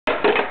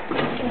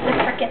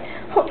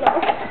Oh no.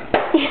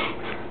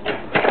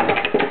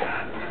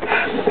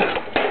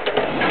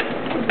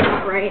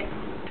 Right.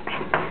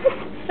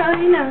 So,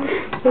 you know,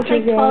 it's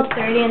like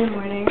 12:30 in the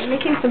morning. I'm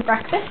making some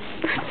breakfast.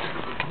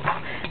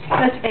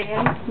 That's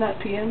AM, not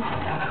PM.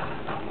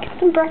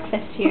 Some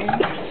breakfast here.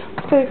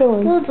 How's it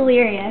going? A little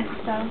delirious,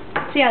 so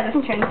see how this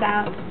turns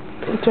out.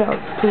 It's out.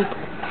 Poop.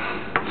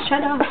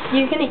 Shut up.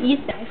 You're gonna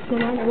eat this no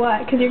matter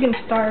what, because you're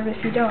gonna starve if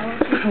you don't.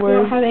 You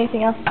Word. don't have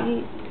anything else to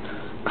eat.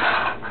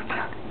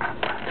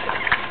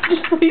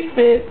 Just leave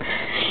it.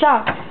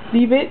 Stop.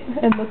 Leave it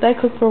and let that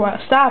cook for a while.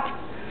 Stop.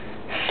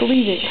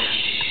 Leave it.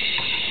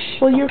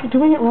 Well, you're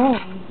doing it wrong.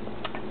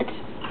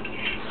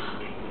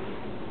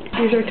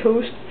 Here's our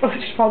toast. Oh,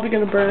 it's probably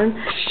gonna burn.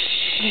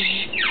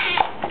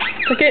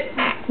 Cook it.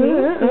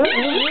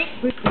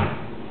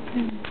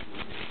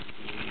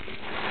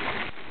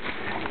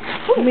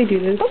 Let me do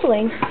this.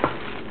 Bubbling.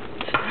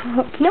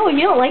 Stop. No,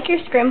 you don't like your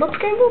scrambled?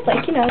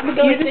 Like, you know, they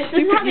go like this.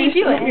 This is how they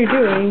do what it. you're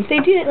doing. They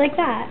do it like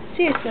that.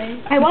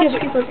 Seriously. I watch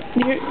people.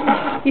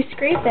 You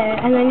scrape it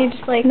and then you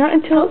just like not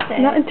until tilt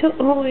it.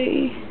 Oh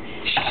wait.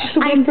 Just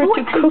wait for it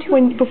to cook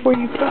before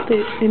you tilt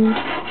it and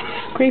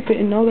scrape it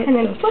and all that and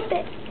then stuff. flip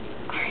it.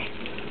 Alright.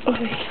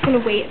 Okay. I'm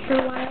gonna wait for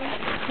a while.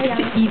 I have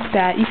to eat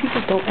that. You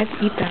people don't have to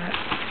eat that.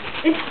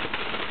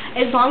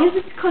 As long as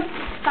it's cooked,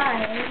 it's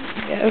fine.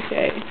 Yeah,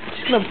 okay. It's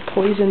just gonna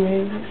poison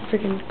my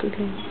freaking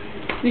cooking.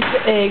 These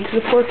are eggs,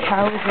 the poor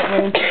cows that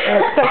went into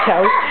not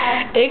cows.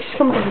 Eggs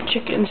come from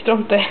chickens,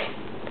 don't they?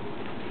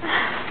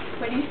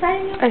 What are you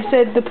saying? I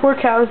said the poor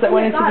cows that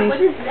went into God, these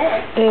what is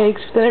this?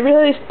 eggs. Then I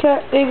realized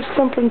eggs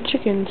come from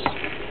chickens.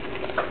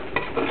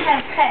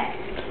 Hey.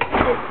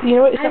 You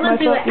know what? It's I not my will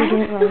do fault. it. You're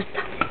doing it wrong.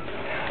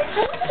 I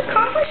want to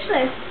accomplish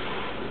this.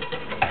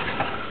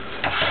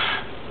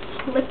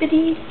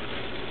 Flippity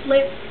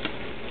flip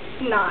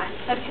not.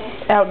 Okay.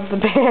 Out of the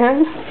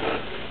pan.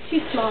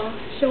 Too small.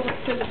 She'll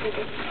work for the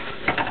bigger.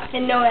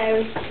 And no, I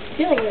was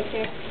feeling this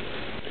here.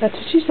 That's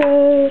what she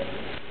said.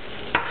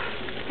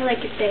 I like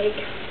it big.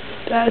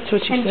 That's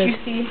what she and said.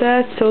 Juicy.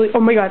 That's totally. Oh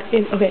my god.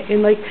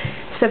 In like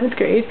 7th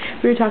grade,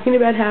 we were talking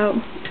about how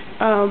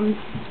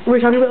we were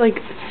talking about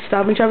like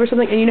Stop and Shop or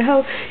something, and you know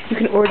how you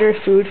can order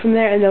food from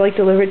there and they'll like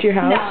deliver it to your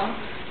house? No.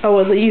 Oh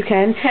well, you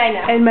can. I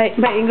know. And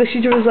my English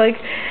teacher was like,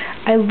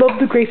 I love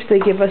the grapes they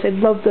give us. I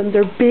love them.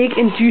 They're big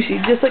and juicy,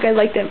 just like I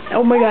like them.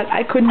 Oh my god,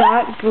 I could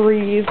not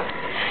breathe.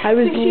 I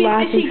was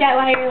laughing. Did she get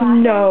why you're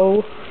laughing?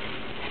 No.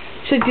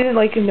 She didn't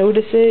like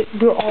notice it.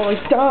 We were all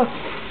like, duh.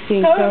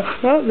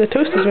 Oh, the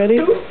toast is ready.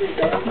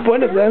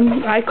 One of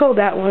them. I call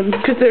that one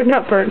because they're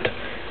not burnt.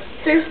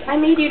 I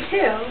made you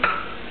two.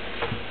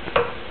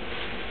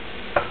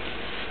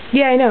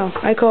 Yeah, I know.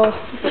 I call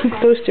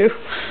those two.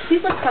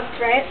 These look cooked,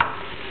 right?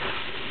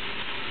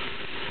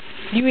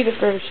 You eat it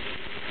first.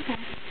 Okay.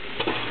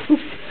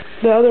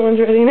 The other one's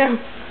ready now.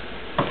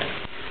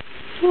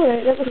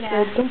 Alright, that looks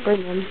good. Don't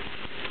burn them.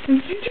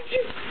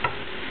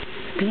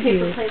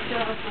 Paper plates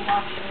don't have to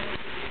wash it.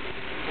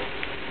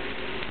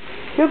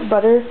 You have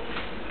butter?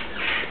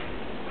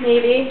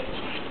 Maybe.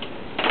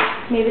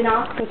 Maybe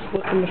not. Let's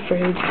look in the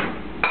fridge.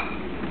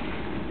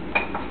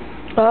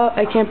 Oh,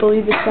 I can't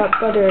believe it's not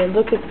butter.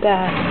 Look at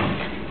that.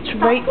 It's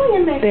right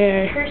in my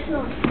there.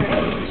 Personal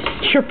fridge.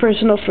 It's your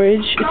personal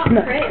fridge.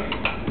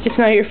 It's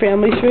not your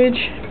family's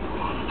fridge.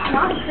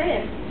 Not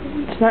crib.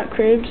 It's not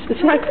cribs.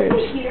 It's not cribs.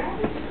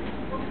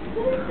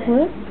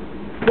 What?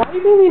 Why are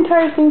you bringing the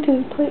entire thing to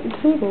the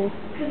table?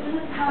 Because this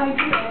is how I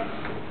do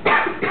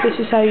it. This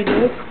is how you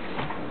do it?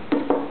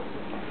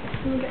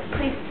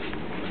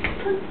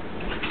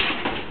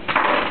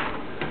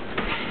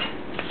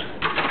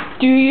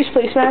 Do you use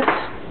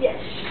placemats? Yes.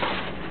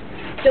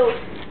 Don't.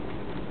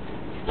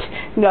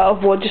 No,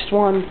 well, just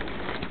one.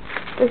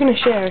 We're gonna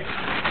share.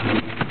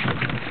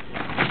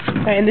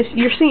 Alright, and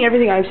you're seeing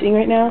everything I'm seeing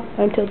right now.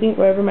 I'm tilting it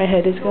wherever my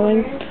head is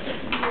going.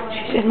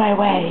 She's in my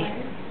way.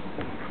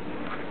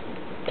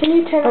 Can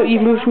you turn? Oh, you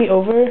moved me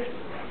over?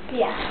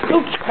 Yeah.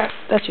 Oops, crap.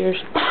 That's yours.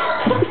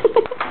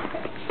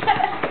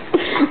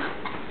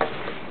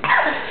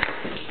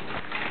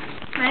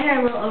 Mine are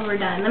a little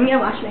overdone. I'm gonna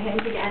wash my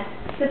hands again.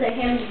 Because I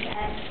hammed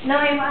it. No,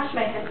 I washed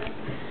my hands.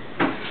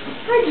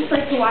 I just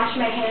like to wash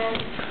my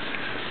hands.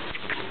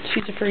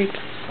 She's a freak. I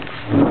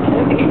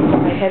don't think I can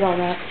put my head on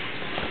that.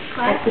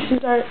 What? This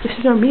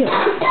is our meal.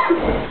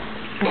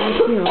 Our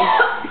nice meal.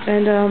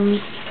 And I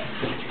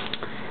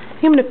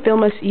think I'm gonna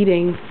film us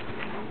eating.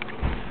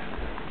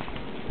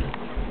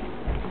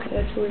 Okay,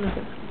 that's really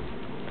nothing.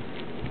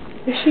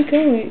 Where's she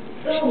going?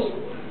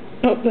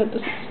 Oh, that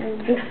doesn't sound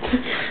good.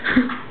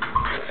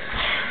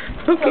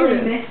 Okay.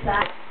 Totally missed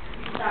that.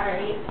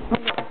 Sorry.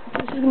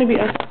 This is gonna be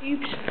us.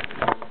 Oops.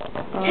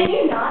 Can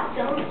you not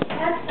film?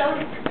 That's so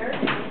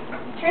disturbing.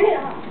 Turn it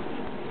off.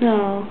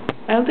 No,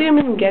 I don't think I'm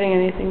even getting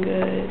anything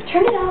good.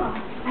 Turn it off.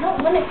 I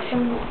don't want it to.